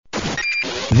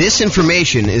This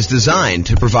information is designed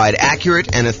to provide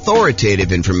accurate and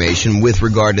authoritative information with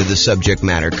regard to the subject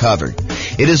matter covered.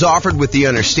 It is offered with the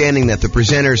understanding that the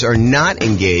presenters are not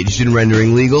engaged in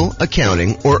rendering legal,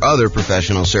 accounting, or other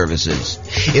professional services.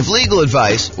 If legal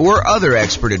advice or other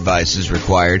expert advice is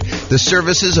required, the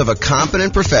services of a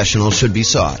competent professional should be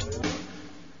sought.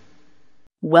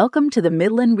 Welcome to the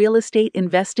Midland Real Estate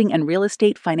Investing and Real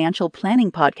Estate Financial Planning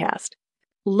Podcast.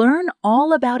 Learn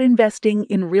all about investing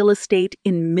in real estate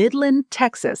in Midland,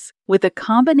 Texas, with a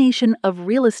combination of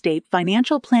real estate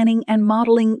financial planning and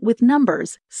modeling with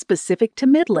numbers specific to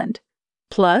Midland,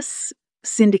 plus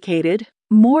syndicated,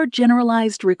 more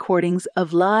generalized recordings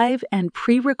of live and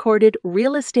pre-recorded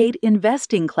real estate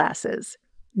investing classes,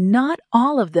 not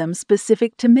all of them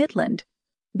specific to Midland.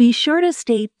 Be sure to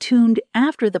stay tuned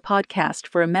after the podcast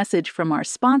for a message from our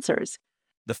sponsors.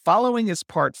 The following is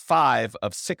part 5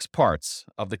 of 6 parts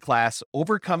of the class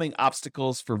Overcoming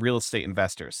Obstacles for Real Estate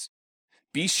Investors.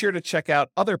 Be sure to check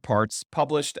out other parts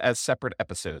published as separate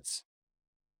episodes.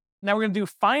 Now we're going to do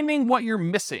finding what you're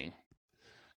missing.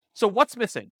 So what's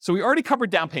missing? So we already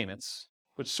covered down payments,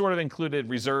 which sort of included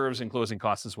reserves and closing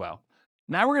costs as well.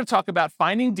 Now we're going to talk about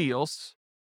finding deals,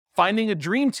 finding a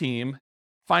dream team,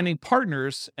 finding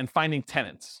partners, and finding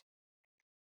tenants.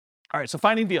 All right, so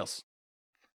finding deals.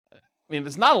 I mean,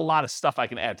 there's not a lot of stuff I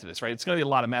can add to this, right? It's going to be a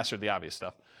lot of master the obvious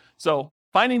stuff. So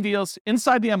finding deals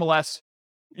inside the MLS,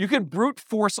 you can brute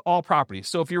force all properties.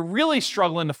 So if you're really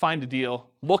struggling to find a deal,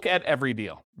 look at every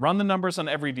deal. Run the numbers on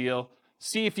every deal.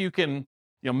 See if you can,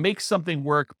 make something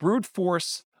work. Brute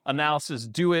force analysis,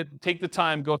 do it. Take the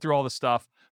time, go through all the stuff.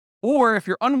 Or if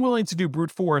you're unwilling to do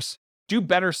brute force, do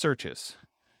better searches.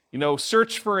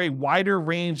 Search for a wider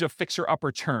range of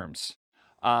fixer-upper terms.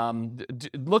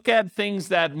 Look at things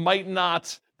that might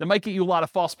get you a lot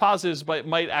of false positives, but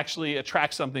might actually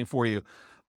attract something for you.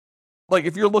 Like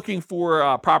if you're looking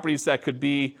for properties that could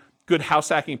be good house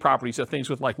hacking properties, so things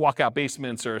with like walkout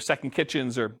basements or second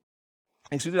kitchens or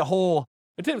things. We did a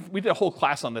whole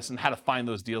class on this and how to find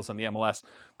those deals on the MLS.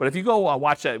 But if you go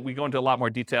watch that, we go into a lot more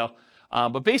detail.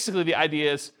 But basically the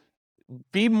idea is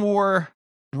be more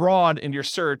broad in your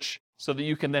search so that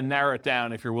you can then narrow it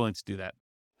down if you're willing to do that.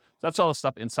 That's all the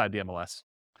stuff inside the MLS.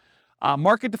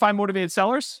 Market to find motivated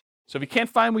sellers. So if you can't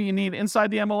find what you need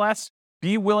inside the MLS,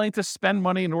 be willing to spend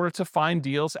money in order to find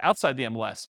deals outside the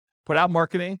MLS. Put out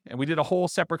marketing, and we did a whole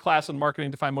separate class on marketing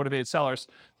to find motivated sellers,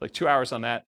 like 2 hours on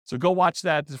that. So go watch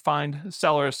that to find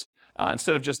sellers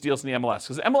instead of just deals in the MLS.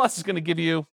 Because MLS is going to give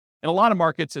you, in a lot of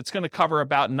markets, it's going to cover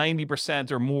about 90%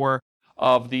 or more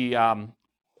of the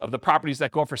properties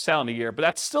that go up for sale in a year. But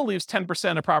that still leaves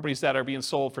 10% of properties that are being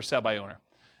sold for sale by owner.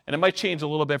 And it might change a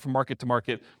little bit from market to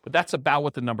market, but that's about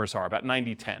what the numbers are, about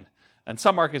 90-10. And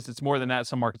some markets, it's more than that.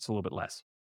 Some markets, a little bit less.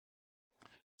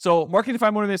 So marketing to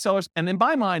find motivated sellers. And in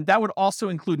my mind, that would also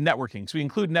include networking. So we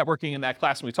include networking in that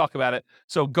class when we talk about it.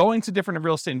 So going to different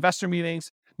real estate investor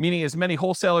meetings, meeting as many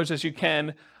wholesalers as you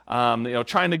can,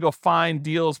 trying to go find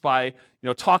deals by,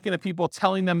 talking to people,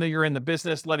 telling them that you're in the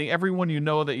business, letting everyone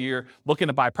that you're looking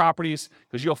to buy properties,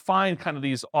 because you'll find kind of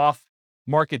these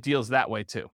off-market deals that way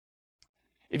too.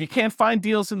 If you can't find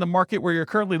deals in the market where you're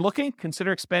currently looking,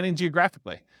 consider expanding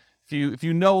geographically. If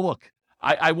you know, look,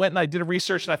 I went and I did a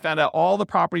research and I found out all the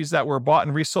properties that were bought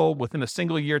and resold within a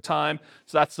single year time.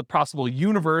 So that's the possible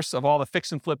universe of all the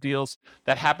fix and flip deals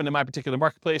that happened in my particular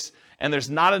marketplace. And there's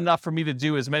not enough for me to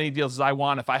do as many deals as I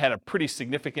want if I had a pretty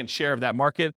significant share of that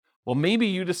market. Well, maybe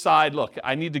you decide, look,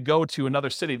 I need to go to another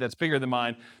city that's bigger than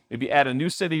mine, maybe add a new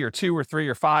city or 2 or 3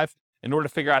 or 5 in order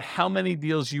to figure out how many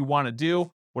deals you want to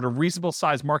do, what a reasonable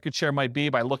size market share might be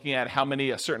by looking at how many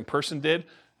a certain person did,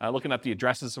 looking up the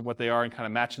addresses of what they are and kind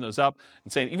of matching those up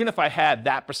and saying, even if I had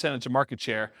that percentage of market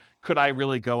share, could I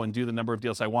really go and do the number of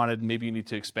deals I wanted? Maybe you need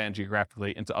to expand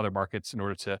geographically into other markets in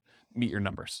order to meet your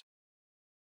numbers.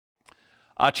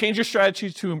 Change your strategy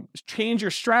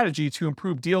to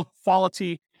improve deal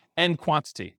quality and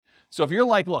quantity. So if you're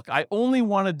like, look, I only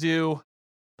want to do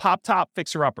pop-top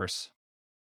fixer-uppers,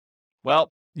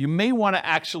 well, you may want to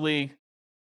actually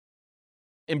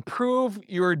improve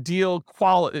your deal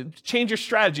quality, change your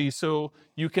strategy so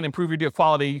you can improve your deal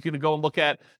quality. You can go and look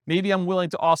at, maybe I'm willing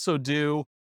to also do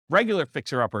regular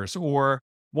fixer-uppers or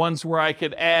ones where I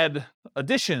could add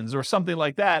additions or something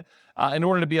like that in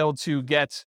order to be able to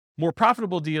get more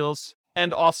profitable deals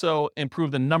and also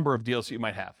improve the number of deals that you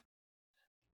might have.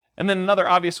 And then another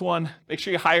obvious one, make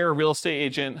sure you hire a real estate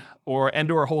agent or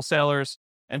wholesalers,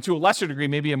 and to a lesser degree,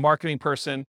 maybe a marketing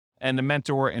person and a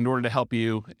mentor in order to help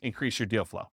you increase your deal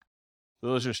flow. So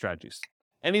those are strategies.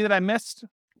 Any that I missed?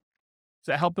 Does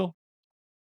that help, Bill?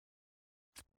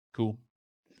 Cool.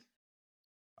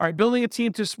 All right, building a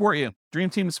team to support you. dream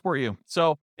team to support you.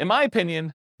 So in my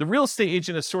opinion, the real estate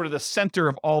agent is sort of the center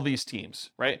of all these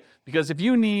teams, right? Because if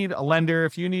you need a lender,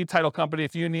 if you need title company,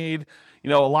 if you need, a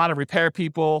lot of repair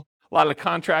people, a lot of the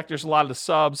contractors, a lot of the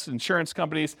subs, insurance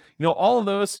companies, all of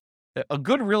those, a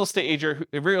good real estate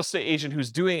agent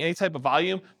who's doing any type of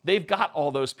volume, they've got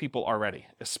all those people already,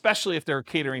 especially if they're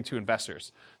catering to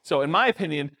investors. So in my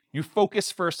opinion, you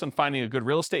focus first on finding a good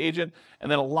real estate agent, and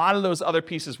then a lot of those other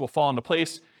pieces will fall into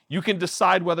place. You can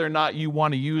decide whether or not you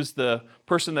want to use the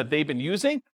person that they've been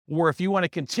using, or if you want to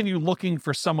continue looking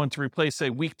for someone to replace a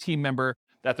weak team member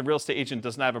that the real estate agent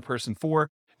doesn't have a person for.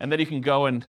 And then you can go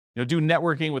and do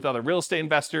networking with other real estate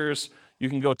investors. You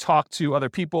can go talk to other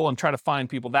people and try to find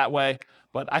people that way.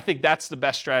 But I think that's the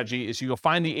best strategy, is you go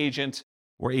find the agent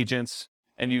or agents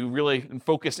and you really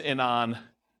focus in on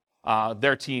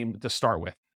their team to start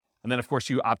with. And then, of course,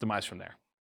 you optimize from there.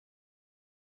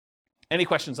 Any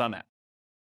questions on that?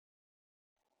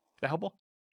 Is that helpful?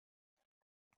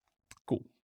 Cool.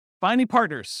 Finding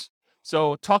partners.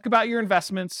 So talk about your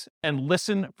investments and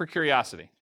listen for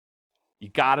curiosity. You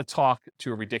got to talk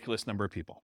to a ridiculous number of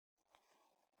people.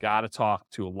 Got to talk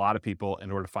to a lot of people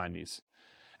in order to find these.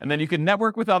 And then you can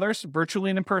network with others, virtually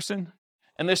and in person.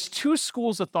 And there's two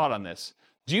schools of thought on this.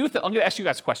 I'm going to ask you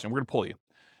guys a question. We're going to poll you.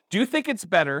 Do you think it's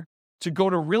better to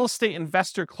go to real estate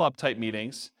investor club type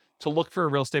meetings to look for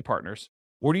real estate partners?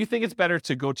 Or do you think it's better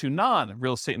to go to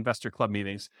non-real estate investor club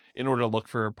meetings in order to look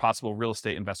for possible real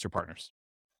estate investor partners?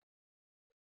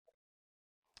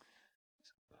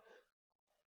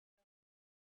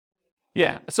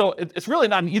 Yeah, so it's really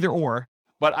not an either or,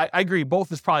 but I agree,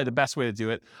 both is probably the best way to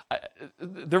do it.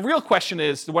 The real question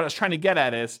is, what I was trying to get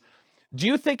at is, do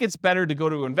you think it's better to go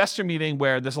to an investor meeting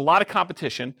where there's a lot of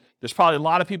competition, there's probably a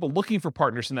lot of people looking for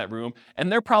partners in that room, and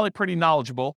they're probably pretty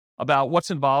knowledgeable about what's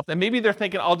involved, and maybe they're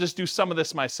thinking, I'll just do some of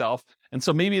this myself, and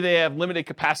so maybe they have limited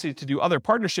capacity to do other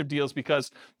partnership deals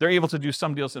because they're able to do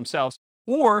some deals themselves?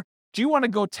 Or do you want to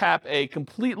go tap a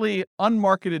completely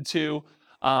unmarketed to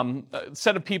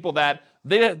set of people that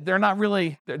they're not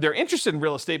really, they're interested in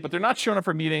real estate, but they're not showing up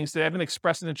for meetings, they haven't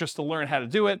expressed an interest to learn how to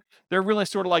do it. They're really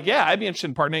sort of like, yeah, I'd be interested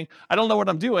in partnering. I don't know what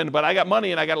I'm doing, but I got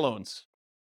money and I got loans.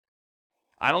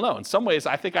 I don't know. In some ways,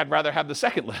 I think I'd rather have the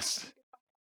second list.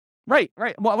 Right.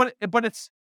 Well, but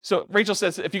it's, so Rachel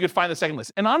says, if you could find the second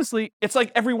list. And honestly, it's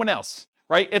like everyone else,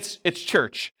 right? It's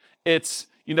church. It's,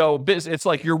 business. It's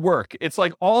like your work. It's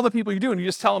like all the people you're doing. You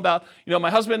just tell them about, my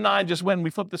husband and I just went and we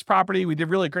flipped this property. We did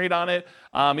really great on it.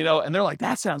 And they're like,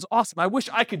 that sounds awesome. I wish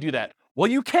I could do that. Well,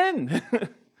 you can,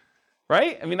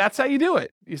 right? I mean, that's how you do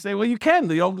it. You say, well, you can,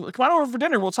 come on over for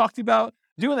dinner. We'll talk to you about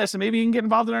doing this and maybe you can get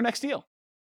involved in our next deal.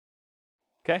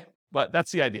 Okay. But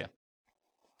that's the idea.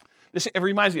 It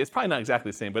reminds me, it's probably not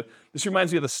exactly the same, but this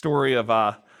reminds me of the story of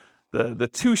the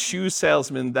two shoe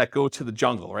salesmen that go to the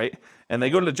jungle, right? And they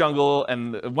go to the jungle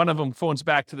and one of them phones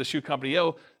back to the shoe company,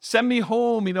 yo, send me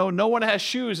home, no one has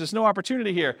shoes, there's no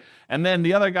opportunity here. And then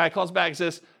the other guy calls back and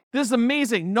says, this is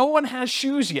amazing, no one has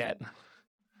shoes yet,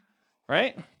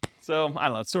 right? So, I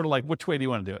don't know, it's sort of like, which way do you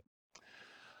want to do it?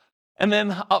 And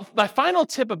then my final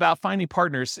tip about finding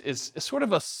partners is sort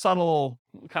of a subtle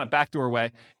kind of backdoor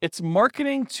way. It's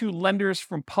marketing to lenders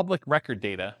from public record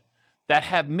data that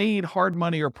have made hard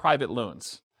money or private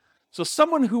loans. So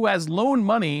someone who has loaned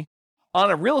money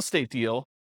on a real estate deal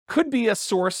could be a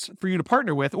source for you to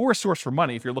partner with, or a source for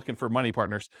money if you're looking for money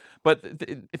partners. But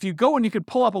if you go and you could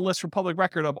pull up a list from public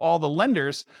record of all the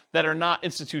lenders that are not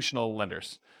institutional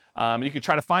lenders. You could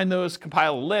try to find those,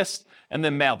 compile a list, and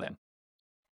then mail them.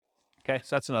 Okay,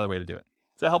 so that's another way to do it.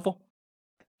 Is that helpful?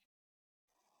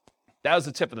 That was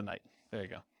the tip of the night. There you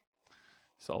go.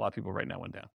 So a lot of people writing that one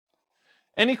down.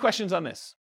 Any questions on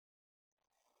this?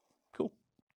 Cool.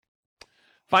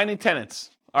 Finding tenants.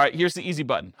 All right, here's the easy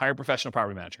button. Hire a professional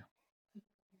property manager.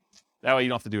 That way you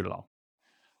don't have to do it at all.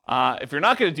 If you're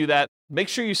not going to do that, make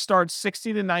sure you start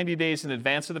 60 to 90 days in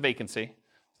advance of the vacancy.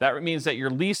 That means that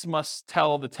your lease must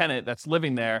tell the tenant that's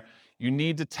living there, you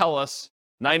need to tell us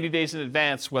 90 days in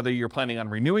advance whether you're planning on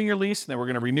renewing your lease, and then we're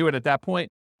going to renew it at that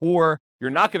point, or you're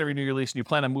not going to renew your lease and you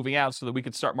plan on moving out so that we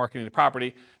can start marketing the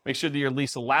property. Make sure that your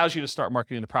lease allows you to start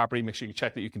marketing the property. Make sure you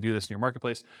check that you can do this in your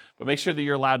marketplace, but make sure that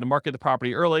you're allowed to market the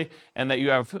property early and that you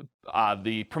have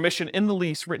the permission in the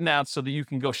lease written out so that you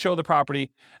can go show the property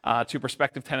to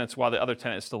prospective tenants while the other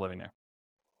tenant is still living there.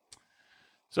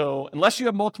 So unless you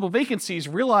have multiple vacancies,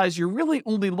 realize you're really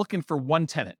only looking for one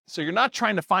tenant. So you're not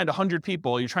trying to find 100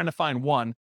 people, you're trying to find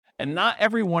one. And not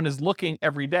everyone is looking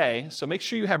every day. So make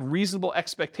sure you have reasonable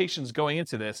expectations going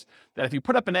into this, that if you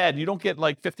put up an ad and you don't get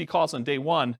like 50 calls on day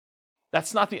one,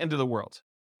 that's not the end of the world.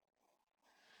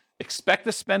 Expect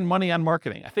to spend money on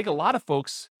marketing. I think a lot of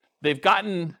folks, they've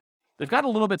gotten they've got a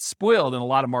little bit spoiled in a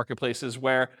lot of marketplaces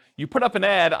where you put up an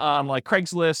ad on like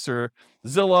Craigslist or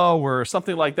Zillow or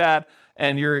something like that,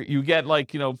 and you get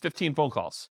 15 phone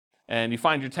calls, and you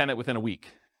find your tenant within a week.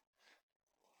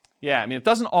 Yeah, I mean, it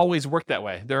doesn't always work that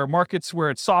way. There are markets where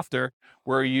it's softer,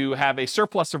 where you have a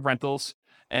surplus of rentals,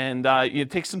 and it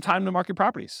takes some time to market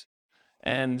properties.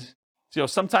 And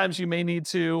sometimes you may need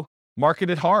to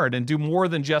market it hard and do more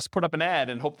than just put up an ad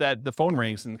and hope that the phone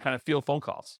rings and kind of field phone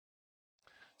calls.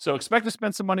 So expect to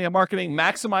spend some money on marketing,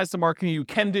 maximize the marketing you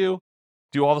can do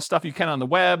all the stuff you can on the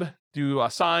web, do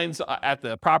signs at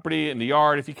the property, in the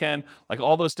yard if you can, like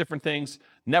all those different things.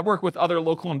 Network with other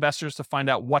local investors to find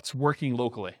out what's working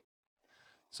locally.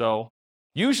 So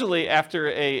usually after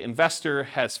an investor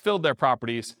has filled their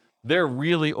properties, they're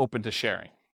really open to sharing.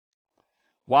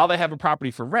 While they have a property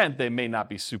for rent, they may not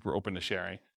be super open to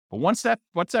sharing. But once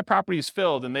that property is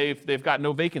filled and they've got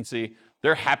no vacancy,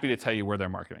 they're happy to tell you where they're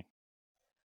marketing.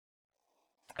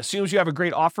 Assumes you have a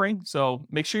great offering, so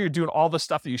make sure you're doing all the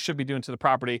stuff that you should be doing to the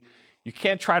property. You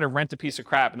can't try to rent a piece of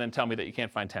crap and then tell me that you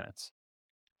can't find tenants.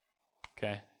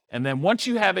 Okay? And then once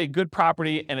you have a good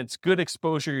property and it's good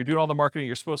exposure, you're doing all the marketing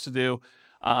you're supposed to do,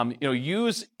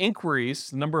 use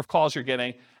inquiries, the number of calls you're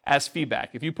getting, as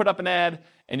feedback. If you put up an ad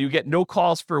and you get no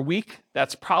calls for a week,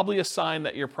 that's probably a sign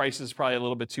that your price is probably a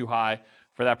little bit too high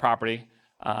for that property.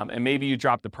 And maybe you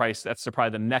drop the price. That's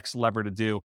probably the next lever to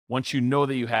do. Once you know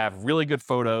that you have really good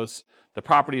photos, the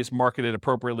property is marketed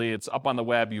appropriately, it's up on the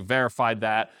web, you verified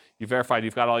that, you've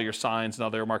got all your signs and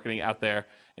other marketing out there,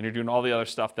 and you're doing all the other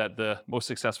stuff that the most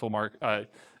successful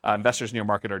investors in your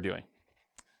market are doing.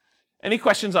 Any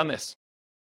questions on this?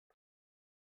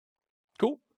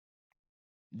 Cool.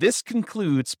 This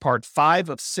concludes part 5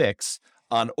 of 6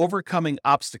 on overcoming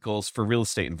obstacles for real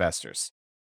estate investors.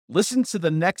 Listen to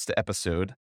the next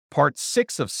episode, part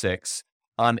 6 of 6,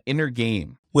 on inner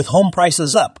game. With home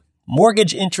prices up,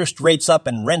 mortgage interest rates up,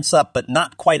 and rents up, but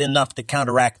not quite enough to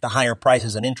counteract the higher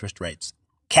prices and interest rates,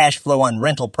 cash flow on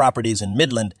rental properties in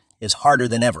Midland is harder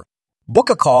than ever. Book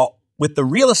a call with the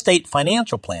Real Estate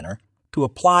Financial Planner to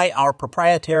apply our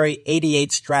proprietary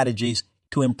 88 strategies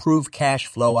to improve cash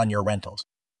flow on your rentals.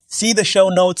 See the show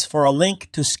notes for a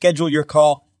link to schedule your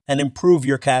call and improve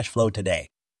your cash flow today.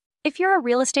 If you're a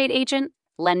real estate agent,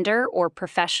 lender, or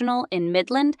professional in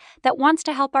Midland that wants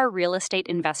to help our real estate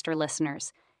investor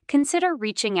listeners, consider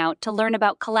reaching out to learn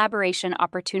about collaboration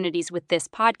opportunities with this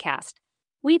podcast.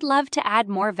 We'd love to add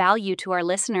more value to our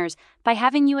listeners by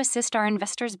having you assist our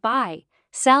investors buy,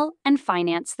 sell, and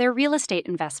finance their real estate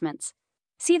investments.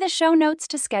 See the show notes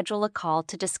to schedule a call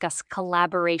to discuss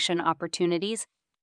collaboration opportunities